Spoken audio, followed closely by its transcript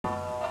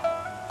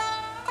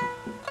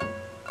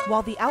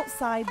while the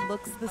outside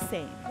looks the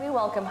same. We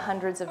welcome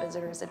hundreds of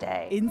visitors a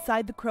day.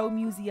 Inside the Crow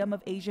Museum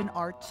of Asian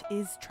Art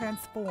is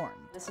transformed.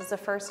 This is the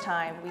first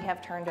time we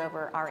have turned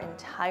over our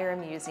entire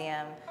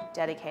museum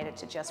dedicated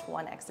to just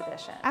one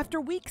exhibition.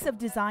 After weeks of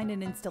design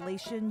and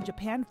installation,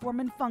 Japan Form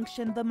and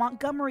Function, the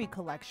Montgomery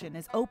Collection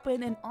is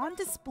open and on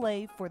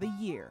display for the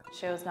year. It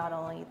shows not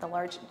only the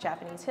large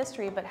Japanese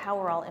history, but how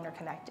we're all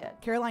interconnected.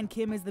 Caroline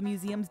Kim is the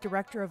museum's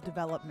director of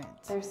development.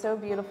 They're so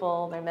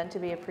beautiful, they're meant to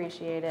be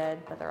appreciated,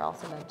 but they're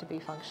also meant to be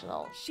functional.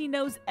 She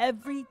knows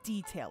every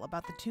detail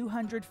about the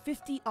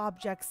 250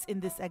 objects in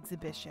this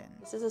exhibition.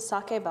 This is a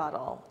sake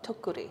bottle,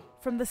 tokuri.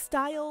 From the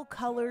style,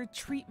 color,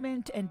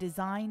 treatment, and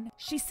design,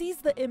 she sees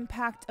the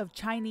impact of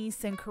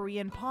Chinese and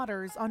Korean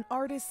potters on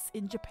artists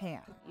in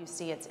Japan. You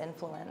see its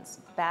influence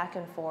back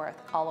and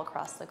forth all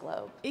across the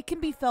globe. It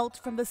can be felt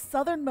from the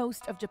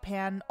southernmost of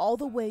Japan all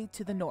the way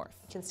to the north.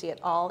 You can see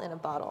it all in a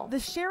bottle. The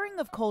sharing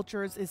of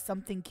cultures is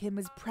something Kim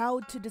is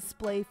proud to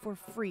display for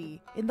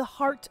free in the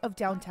heart of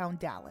downtown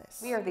Dallas.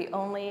 We are the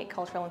only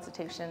cultural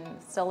institution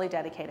solely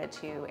dedicated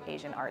to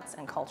Asian arts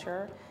and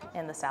culture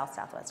in the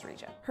Southwest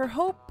region. Her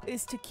hope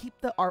is to keep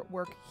the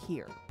artwork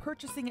here,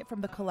 purchasing it from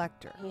the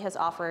collector. He has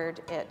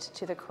offered it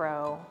to the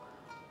Crow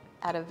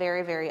at a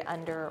very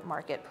under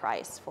market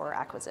price for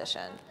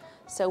acquisition.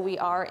 So we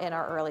are in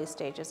our early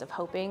stages of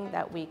hoping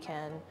that we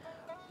can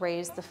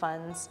raise the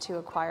funds to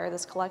acquire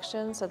this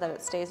collection so that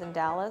it stays in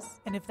Dallas.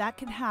 And if that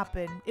can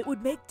happen, it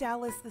would make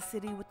Dallas the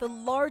city with the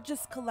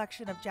largest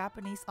collection of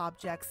Japanese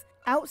objects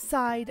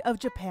outside of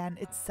Japan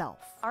itself.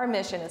 Our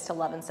mission is to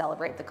love and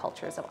celebrate the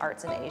cultures of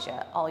arts in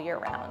Asia all year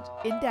round.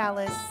 In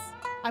Dallas,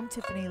 I'm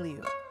Tiffany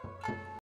Liu.